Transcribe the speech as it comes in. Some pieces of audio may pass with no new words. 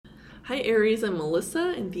Hi Aries, I'm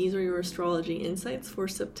Melissa, and these are your astrology insights for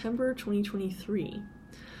September 2023.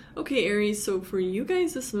 Okay, Aries, so for you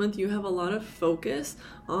guys this month, you have a lot of focus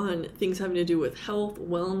on things having to do with health,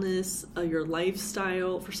 wellness, your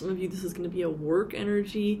lifestyle. For some of you, this is going to be a work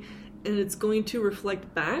energy, and it's going to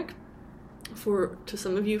reflect back to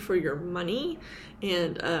some of you for your money.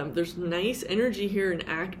 And there's nice energy here and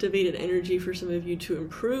activated energy for some of you to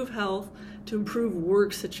improve health, to improve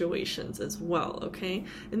work situations as well, okay?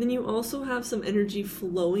 And then you also have some energy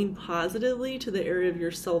flowing positively to the area of your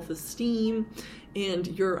self-esteem and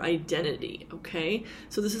your identity, okay?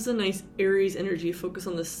 So this is a nice Aries energy, focus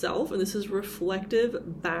on the self, and this is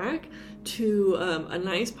reflective back to a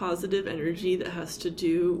nice positive energy that has to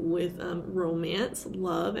do with romance,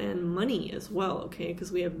 love, and money as well, okay?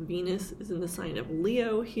 Because we have Venus is in the sign of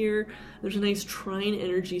Leo here. There's a nice trine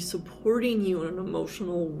energy supporting you in an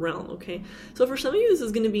emotional realm, okay? So for some of you, this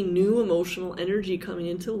is going to be new emotional energy coming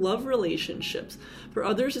into love relationships. For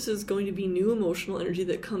others, this is going to be new emotional energy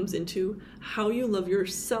that comes into how you love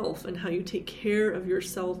yourself and how you take care of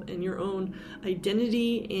yourself and your own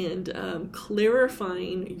identity and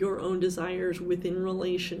clarifying your own desires within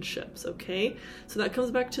relationships, okay? So that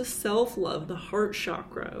comes back to self-love, the heart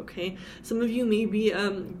chakra, okay? Some of you may be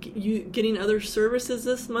getting other services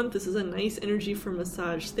this month. This is a nice energy for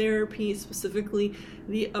massage therapy, specifically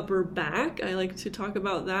the upper back. I like to talk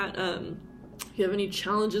about that. If you have any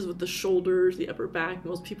challenges with the shoulders, the upper back,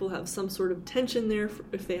 most people have some sort of tension there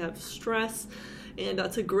if they have stress. And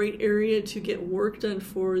that's a great area to get work done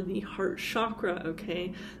for the heart chakra,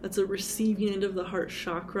 okay? That's a receiving end of the heart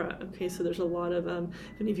chakra, okay? So there's a lot of, if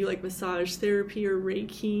any of you like massage therapy or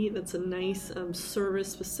Reiki, that's a nice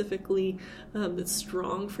service specifically that's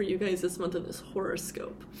strong for you guys this month in this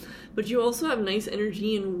horoscope. But you also have nice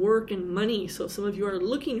energy in work and money. So if some of you are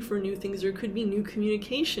looking for new things, there could be new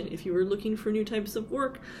communication. If you were looking for new types of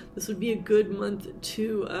work, this would be a good month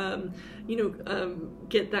to,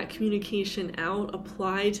 get that communication out,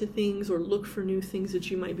 apply to things, or look for new things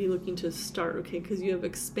that you might be looking to start, okay? Because you have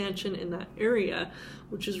expansion in that area,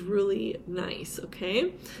 which is really nice,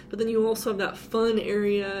 okay? But then you also have that fun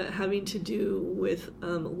area having to do with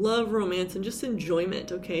love, romance, and just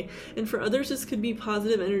enjoyment, okay? And for others, this could be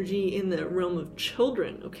positive energy in the realm of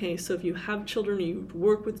children, okay? So if you have children or you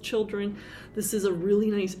work with children, this is a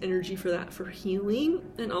really nice energy for that, for healing,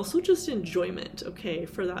 and also just enjoyment, okay,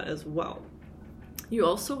 for that as well. You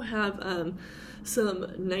also have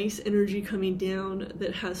some nice energy coming down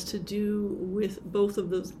that has to do with both of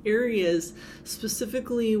those areas,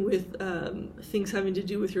 specifically with things having to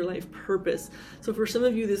do with your life purpose. So for some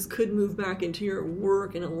of you, this could move back into your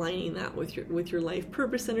work and aligning that with your life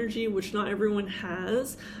purpose energy, which not everyone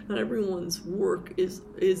has. Not everyone's work is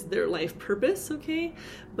their life purpose, okay?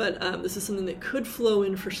 But this is something that could flow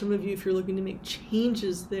in for some of you if you're looking to make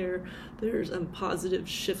changes there. There's positive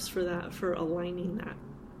shifts for that, for aligning that.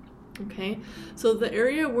 Okay, so the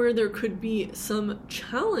area where there could be some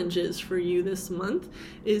challenges for you this month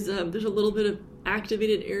is there's a little bit of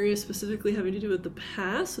activated area specifically having to do with the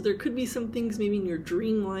past. So there could be some things maybe in your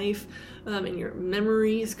dream life and your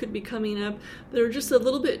memories could be coming up that are just a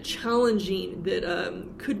little bit challenging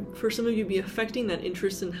that could, for some of you, be affecting that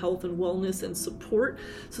interest in health and wellness and support.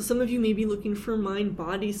 So some of you may be looking for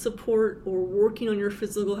mind-body support or working on your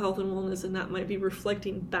physical health and wellness, and that might be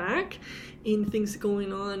reflecting back in things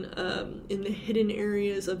going on in the hidden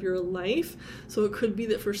areas of your life. So it could be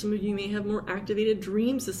that for some of you may have more activated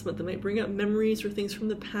dreams this month that might bring up memories or things from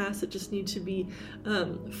the past that just need to be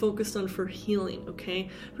focused on for healing, okay?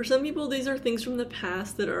 For some people, these are things from the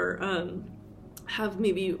past that are have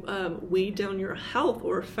maybe weighed down your health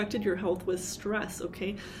or affected your health with stress,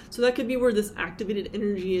 okay? So that could be where this activated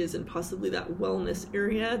energy is, and possibly that wellness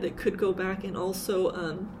area that could go back and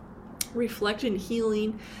also reflect in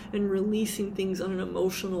healing and releasing things on an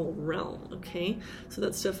emotional realm, okay? So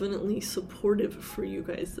that's definitely supportive for you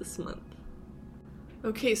guys this month.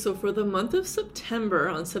 Okay, so for the month of September,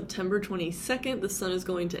 on September 22nd, the sun is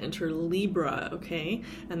going to enter Libra, okay?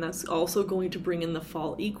 And that's also going to bring in the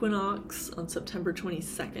fall equinox on September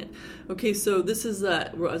 22nd. Okay, so this is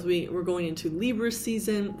as we're going into Libra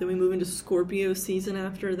season, then we move into Scorpio season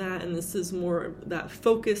after that, and this is more that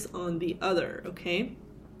focus on the other, okay?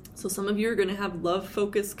 So some of you are going to have love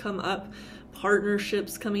focus come up,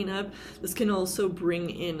 partnerships coming up. This can also bring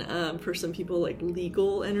in, for some people, like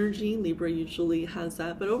legal energy. Libra usually has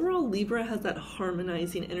that, but overall Libra has that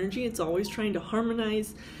harmonizing energy. It's always trying to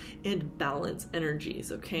harmonize and balance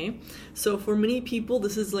energies, okay? So for many people,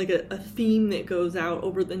 this is like a theme that goes out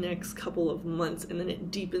over the next couple of months, and then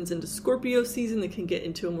it deepens into Scorpio season that can get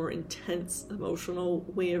into a more intense emotional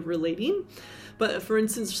way of relating. But for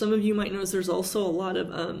instance, some of you might notice there's also a lot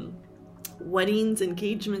of weddings,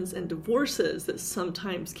 engagements, and divorces that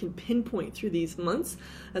sometimes can pinpoint through these months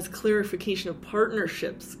as clarification of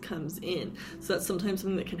partnerships comes in. So that's sometimes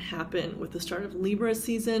something that can happen with the start of Libra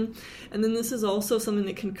season. And then this is also something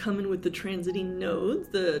that can come in with the transiting nodes.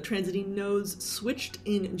 The transiting nodes switched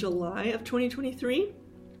in July of 2023.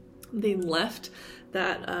 They left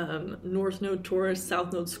that North Node Taurus,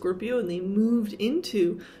 South Node Scorpio, and they moved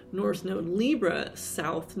into North Node Libra,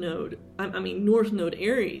 North Node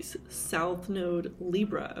Aries, South Node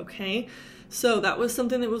Libra, okay? So that was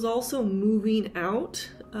something that was also moving out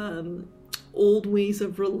old ways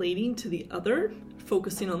of relating to the other,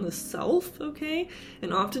 focusing on the self, okay?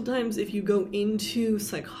 And oftentimes if you go into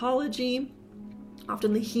psychology,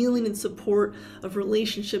 often the healing and support of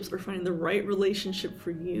relationships or finding the right relationship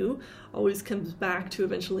for you always comes back to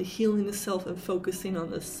eventually healing the self and focusing on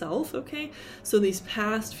the self, okay? So these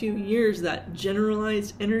past few years, that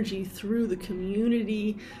generalized energy through the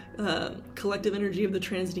community, collective energy of the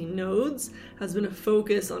transiting nodes has been a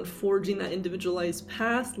focus on forging that individualized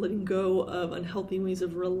path, letting go of unhealthy ways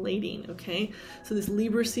of relating, okay? So this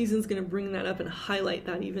Libra season is going to bring that up and highlight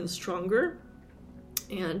that even stronger.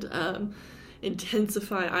 And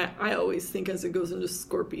intensify, I always think, as it goes into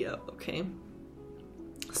Scorpio, okay?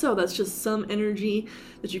 So that's just some energy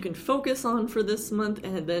that you can focus on for this month.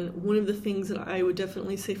 And then one of the things that I would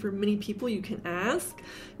definitely say for many people, you can ask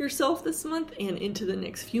yourself this month and into the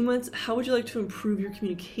next few months, how would you like to improve your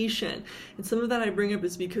communication? And some of that I bring up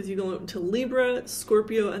is because you go into Libra,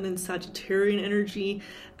 Scorpio, and then Sagittarian energy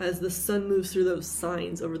as the sun moves through those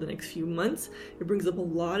signs over the next few months. It brings up a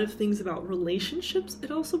lot of things about relationships.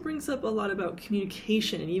 It also brings up a lot about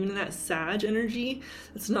communication. And even in that Sag energy,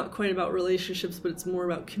 it's not quite about relationships, but it's more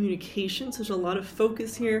about communication. So there's a lot of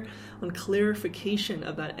focus here on clarification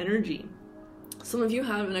of that energy. Some of you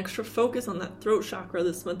have an extra focus on that throat chakra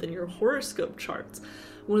this month in your horoscope charts.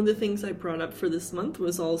 One of the things I brought up for this month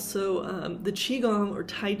was also the Qigong or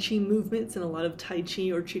Tai Chi movements in a lot of Tai Chi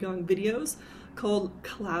or Qigong videos called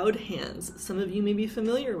cloud hands. Some of you may be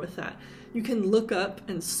familiar with that. You can look up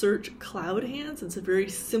and search cloud hands. It's a very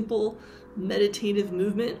simple meditative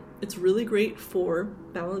movement. It's really great for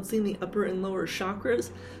balancing the upper and lower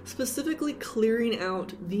chakras, specifically clearing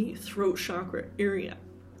out the throat chakra area.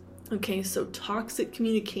 Okay, so toxic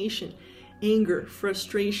communication, anger,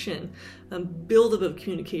 frustration, buildup of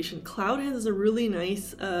communication. Cloud hands is a really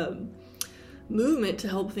nice movement to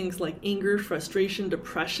help things like anger, frustration,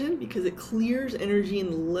 depression, because it clears energy in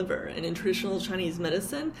the liver. And in traditional Chinese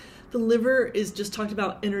medicine, the liver is just talked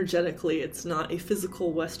about energetically. It's not a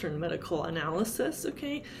physical Western medical analysis,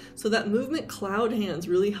 okay? So that movement, cloud hands,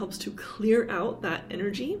 really helps to clear out that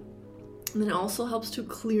energy. And then it also helps to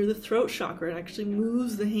clear the throat chakra. It actually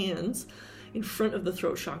moves the hands in front of the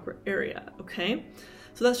throat chakra area, okay?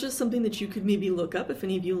 So that's just something that you could maybe look up if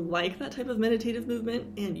any of you like that type of meditative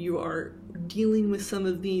movement and you are dealing with some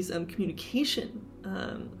of these communication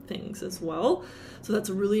things as well. So that's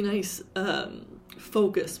a really nice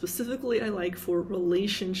focus. Specifically, I like for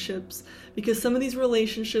relationships, because some of these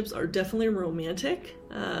relationships are definitely romantic,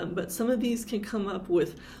 but some of these can come up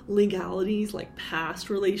with legalities like past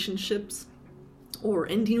relationships or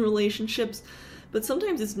ending relationships. But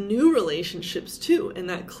sometimes it's new relationships too, and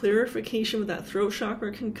that clarification with that throat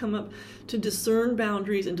chakra can come up to discern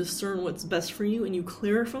boundaries and discern what's best for you, and you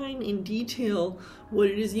clarifying in detail what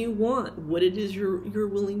it is you want, what it is you're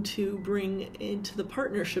willing to bring into the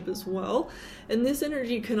partnership as well. And this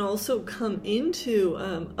energy can also come into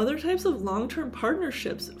other types of long-term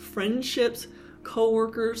partnerships, friendships,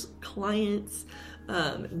 co-workers, clients,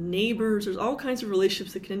 neighbors. There's all kinds of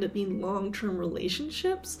relationships that can end up being long-term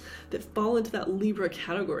relationships that fall into that Libra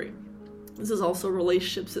category. This is also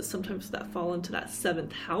relationships that sometimes that fall into that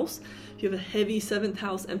 7th house. If you have a heavy 7th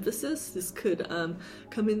house emphasis, this could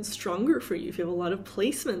come in stronger for you if you have a lot of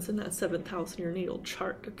placements in that 7th house in your natal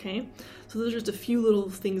chart, okay? So those are just a few little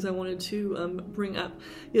things I wanted to bring up.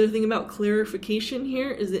 The other thing about clarification here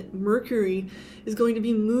is that Mercury is going to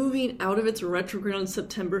be moving out of its retrograde on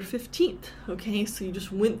September 15th, okay? So you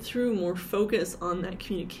just went through more focus on that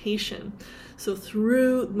communication. So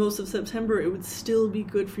through most of September, it would still be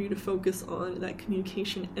good for you to focus on that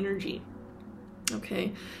communication energy,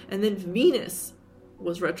 okay? And then Venus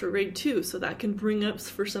was retrograde too, so that can bring up,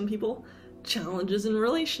 for some people, challenges in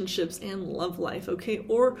relationships and love life, okay?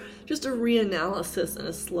 Or just a reanalysis and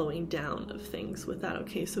a slowing down of things with that,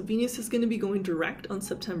 okay? So Venus is going to be going direct on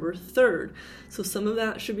September 3rd, so some of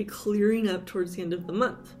that should be clearing up towards the end of the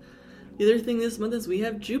month. The other thing this month is we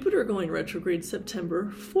have Jupiter going retrograde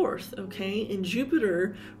September 4th, okay? And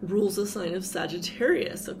Jupiter rules the sign of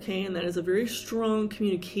Sagittarius, okay? And that is a very strong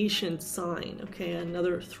communication sign, okay?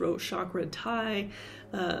 Another throat chakra tie,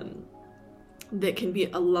 that can be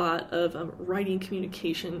a lot of writing,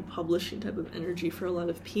 communication, publishing type of energy for a lot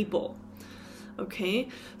of people. Okay,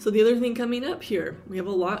 so the other thing coming up here, we have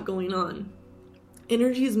a lot going on.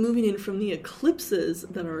 Energy is moving in from the eclipses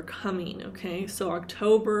that are coming, okay? So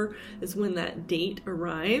October is when that date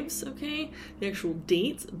arrives, okay? The actual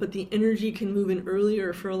dates, but the energy can move in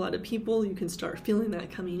earlier for a lot of people. You can start feeling that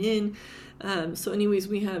coming in. So anyways,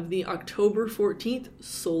 we have the October 14th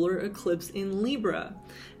solar eclipse in Libra.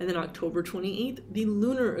 And then October 28th, the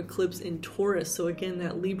lunar eclipse in Taurus. So again,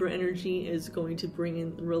 that Libra energy is going to bring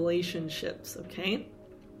in relationships, okay?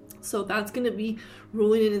 So that's going to be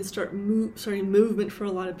rolling in and starting movement for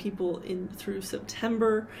a lot of people in through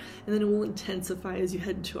September, and then it will intensify as you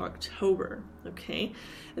head into October, okay?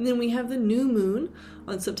 And then we have the new moon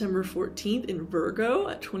on September 14th in Virgo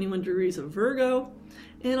at 21 degrees of Virgo,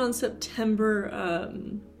 and on September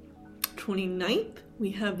 29th,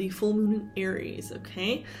 we have the full moon in Aries,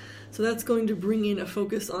 okay? So that's going to bring in a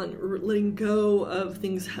focus on letting go of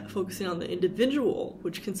things, focusing on the individual,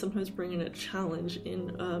 which can sometimes bring in a challenge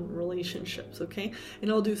in relationships, okay? And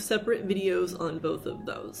I'll do separate videos on both of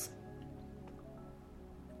those.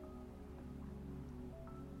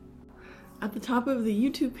 At the top of the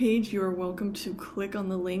YouTube page, you are welcome to click on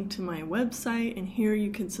the link to my website, and here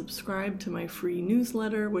you can subscribe to my free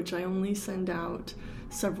newsletter, which I only send out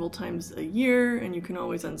several times a year, and you can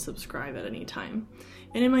always unsubscribe at any time.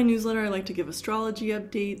 And in my newsletter, I like to give astrology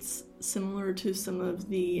updates similar to some of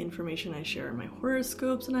the information I share in my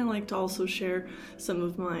horoscopes, and I like to also share some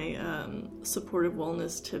of my supportive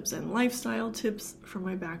wellness tips and lifestyle tips from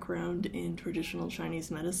my background in traditional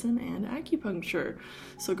Chinese medicine and acupuncture.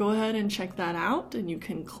 So go ahead and check that out, and you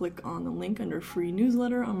can click on the link under free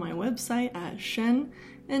newsletter on my website at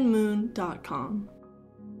shenandmoon.com.